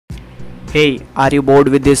Hey, are you bored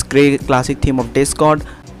with this great classic theme of Discord?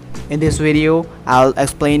 In this video, I'll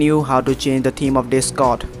explain you how to change the theme of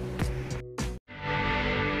Discord.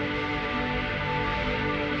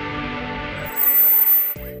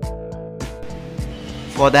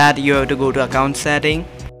 For that, you have to go to account setting,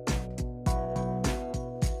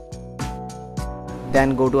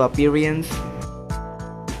 then go to appearance.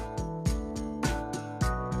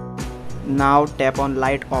 Now tap on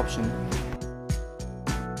light option.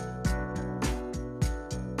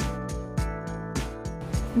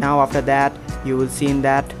 Now after that, you will see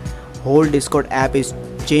that whole Discord app is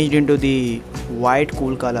changed into the white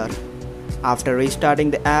cool color. After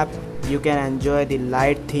restarting the app, you can enjoy the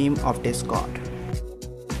light theme of Discord.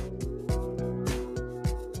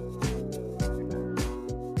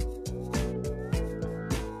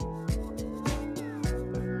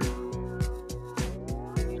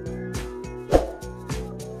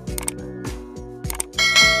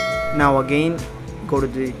 Now again, go to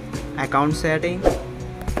the account setting.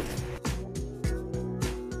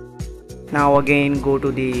 Now again, go to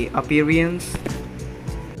the appearance.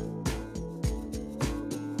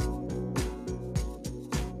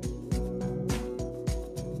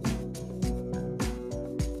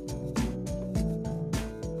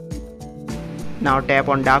 Now tap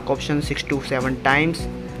on dark option 6 to 7 times.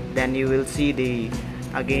 Then you will see the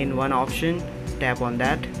again one option. Tap on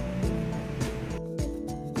that.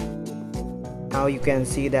 Now you can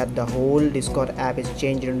see that the whole Discord app is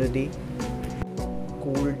changed into the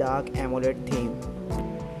cool dark AMOLED theme.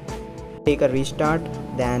 Take a restart,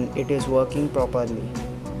 then it is working properly.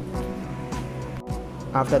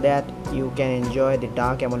 After that, you can enjoy the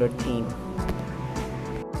dark AMOLED theme.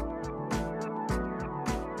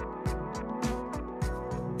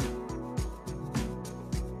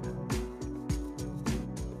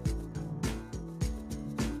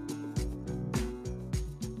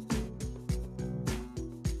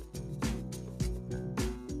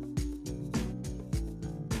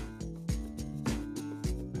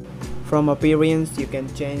 From appearance, you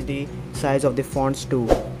can change the size of the fonts too.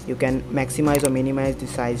 You can maximize or minimize the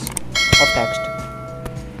size of text.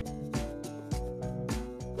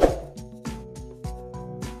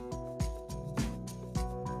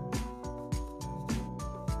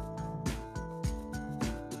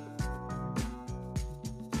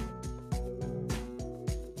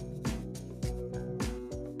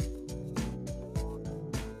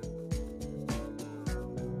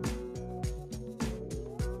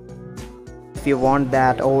 If you want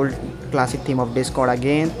that old classic theme of Discord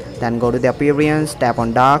again, then go to the appearance, tap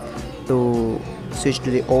on dark to switch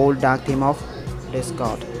to the old dark theme of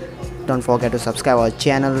Discord. Don't forget to subscribe our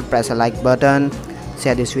channel, press a like button,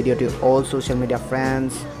 share this video to all social media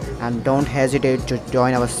friends, and don't hesitate to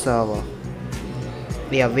join our server.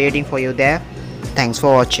 We are waiting for you there. Thanks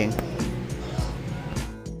for watching.